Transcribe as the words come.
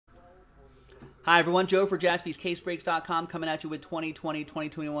Hi, everyone. Joe for JaspysCaseBreaks.com coming at you with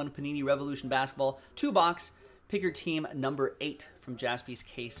 2020-2021 Panini Revolution Basketball 2-box. Pick your team number 8 from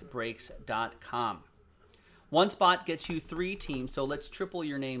JaspysCaseBreaks.com. One spot gets you 3 teams, so let's triple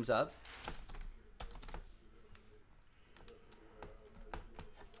your names up.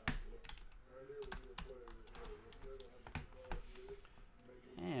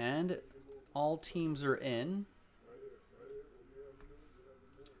 And all teams are in.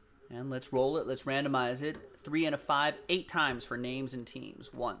 And let's roll it. Let's randomize it. 3 and a 5, 8 times for names and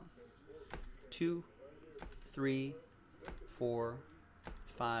teams. 1, 2, 3, 4,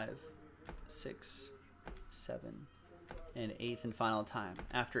 5, 6, 7, and 8th and final time.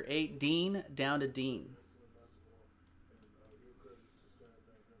 After 8, Dean down to Dean.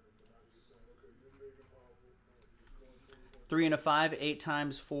 Three and a 5, 8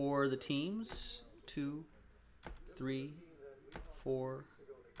 times for the teams. 2, 3, 4,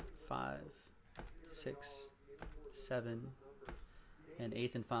 5, 6, 7, and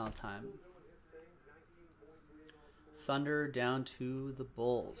 8th and final time. Thunder down to the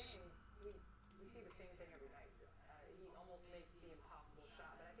Bulls. We see the same thing every night. He almost makes the impossible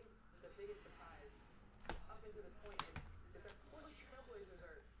shot. But I think the biggest surprise up until this point is that Portland Trailblazers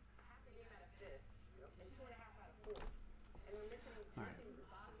are half a game out of 5th and 2.5 out of 4th. And we're missing the bottom.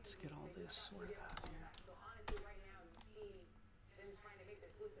 Let's get all this sorted out here. So honestly, right now, you see them trying to make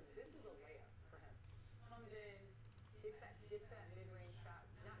this. Listen, this is a layup for him. Comes in, gets that mid-range shot.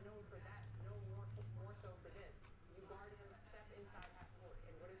 Not known for that. No more so for this. You guard him, step inside half court,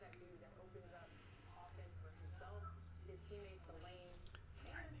 and what does that do? That opens up offense for himself, his teammates, the lane.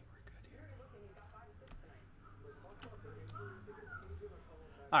 And I think we're good here. Looking, he's got 5 assists tonight.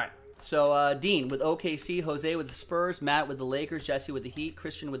 All right. So Dean with OKC, Jose with the Spurs, Matt with the Lakers, Jesse with the Heat,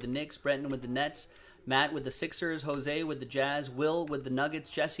 Christian with the Knicks, Brenton with the Nets, Matt with the Sixers, Jose with the Jazz, Will with the Nuggets,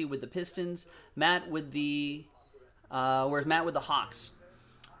 Jesse with the Pistons, Matt with the where's Matt with the Hawks,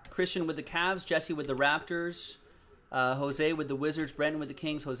 Christian with the Cavs, Jesse with the Raptors, Jose with the Wizards, Brenton with the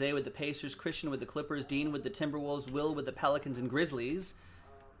Kings, Jose with the Pacers, Christian with the Clippers, Dean with the Timberwolves, Will with the Pelicans and Grizzlies.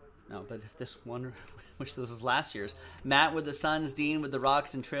 No, but if this one, which this was last year's, Matt with the Suns, Dean with the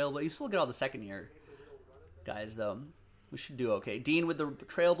Rockets and Trailblazers. You still get all the second year guys though. We should do okay. Dean with the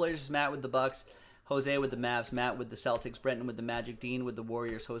Trailblazers, Matt with the Bucks, Jose with the Mavs, Matt with the Celtics, Brenton with the Magic, Dean with the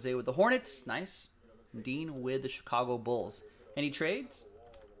Warriors, Jose with the Hornets, nice. Dean with the Chicago Bulls. Any trades?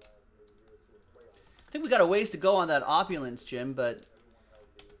 I think we got a ways to go on that opulence, Jim, but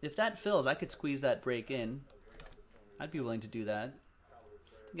if that fills, I could squeeze that break in. I'd be willing to do that. I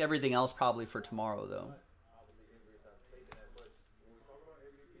think everything else probably for tomorrow, though. All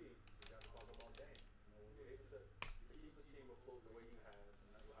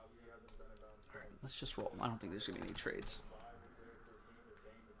right, let's just roll. I don't think there's going to be any trades.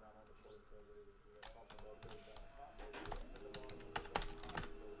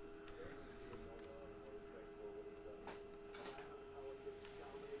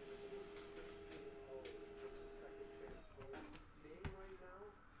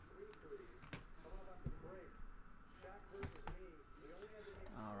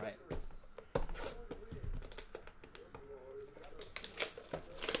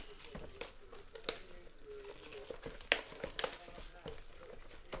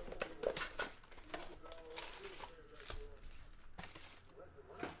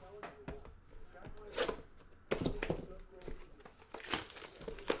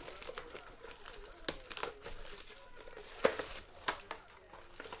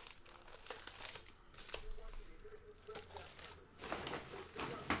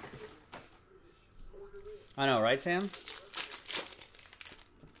 I know, right, Sam? It's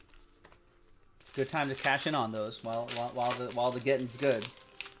a good time to cash in on those while the getting's good.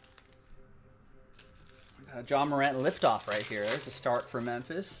 Got a John Morant liftoff right here. There's a start for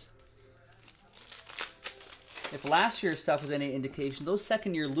Memphis. If last year's stuff was any indication, those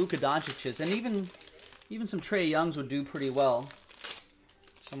second-year Luka Doncic's and even some Trae Youngs would do pretty well.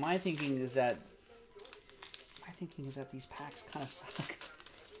 So my thinking is that these packs kind of suck.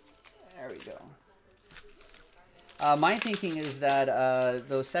 There we go. My thinking is that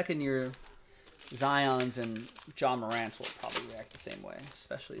those second-year Zions and John Morants will probably react the same way,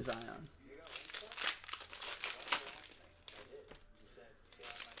 especially Zion.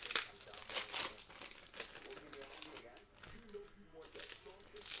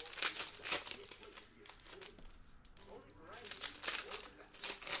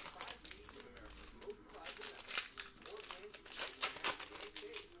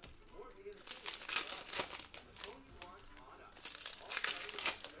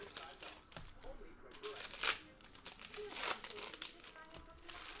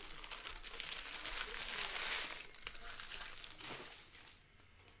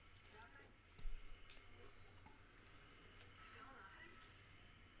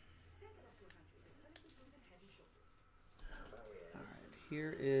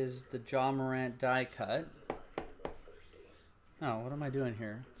 here is the Ja Morant die cut. Oh, what am I doing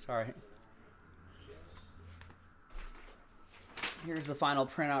here? Sorry. Here's the final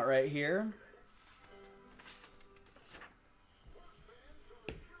printout right here.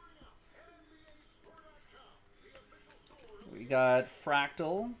 We got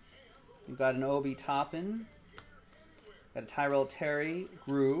Fractal. We've got an Obi Toppin. Got a Tyrell Terry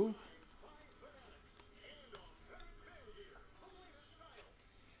Groove.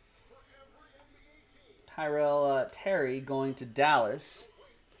 Tyrell Terry going to Dallas.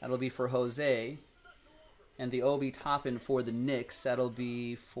 That'll be for Jose. And the Obi Toppin for the Knicks. That'll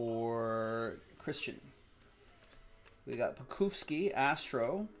be for Christian. We got Pakufsky,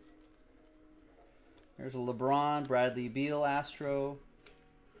 Astro. There's a LeBron, Bradley Beal, Astro.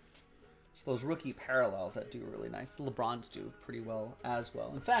 So those rookie parallels that do really nice. The LeBrons do pretty well as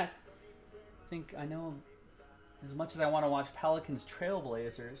well. In fact, I think I know as much as I want to watch Pelicans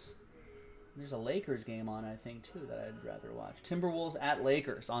Trailblazers, there's a Lakers game on, I think, too, that I'd rather watch. Timberwolves at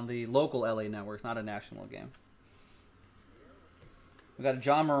Lakers on the local LA networks, not a national game. We got a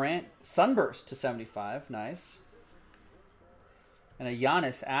Ja Morant Sunburst to 75. Nice. And a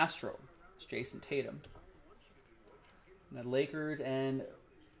Giannis Astro. It's Jason Tatum. And the Lakers and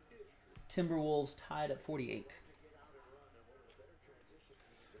Timberwolves tied at 48.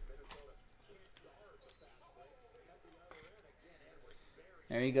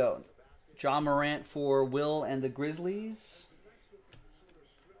 There you go. Ja Morant for Will and the Grizzlies.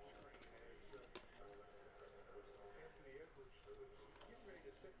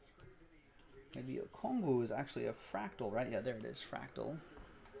 Maybe a Kongu is actually a fractal, right? Yeah, there it is, fractal.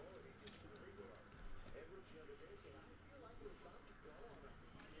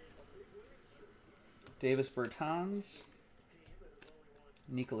 Davis Bertans.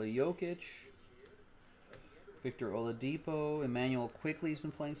 Nikola Jokic. Victor Oladipo. Emmanuel Quickley's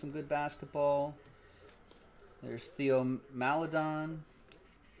been playing some good basketball. There's Theo Maledon.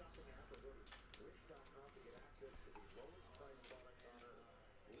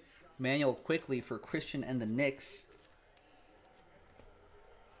 Emmanuel Quickley for Christian and the Knicks.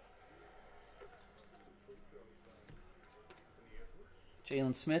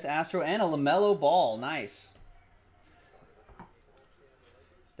 Jalen Smith, Astro, and a LaMelo Ball. Nice.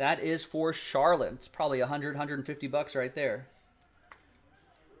 That is for Charlotte. It's probably 100, 150 bucks right there.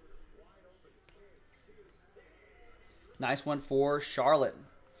 Nice one for Charlotte.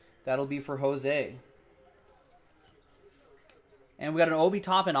 That'll be for Jose. And we got an Obi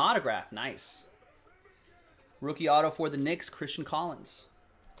Toppin autograph. Nice. Rookie auto for the Knicks, Christian Collins.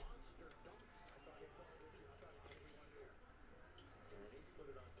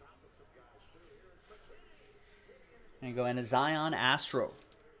 There you go. And a Zion Astro.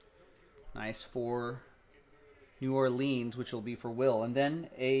 Nice for New Orleans, which will be for Will. And then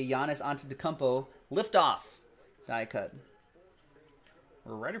a Giannis Antetokounmpo liftoff die cut.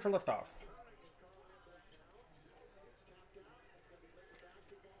 We're ready for liftoff.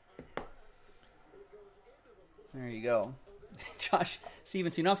 There you go. Josh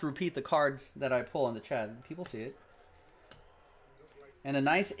Stevens, you don't have to repeat the cards that I pull in the chat. People see it. And a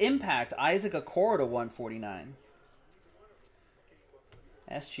nice impact. Isaac Okoro to 149.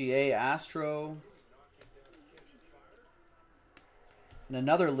 SGA Astro. And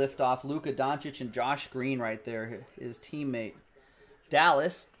another liftoff. Luka Doncic and Josh Green right there. His teammate.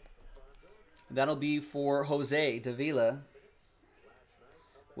 Dallas. That'll be for Jose Davila.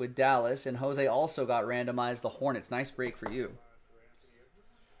 With Dallas, and Jose also got randomized the Hornets. Nice break for you.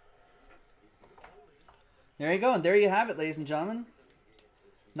 There you go, and there you have it, ladies and gentlemen.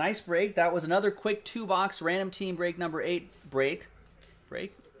 Nice break. That was another quick 2-box random team break number 8 break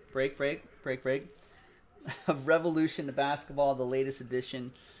of Revolution to Basketball, the latest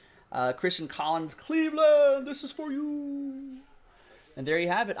edition. Christian Collins, Cleveland, this is for you. And there you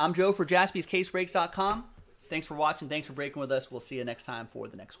have it. I'm Joe for JaspysCaseBreaks.com. Thanks for watching. Thanks for breaking with us. We'll see you next time for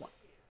the next one.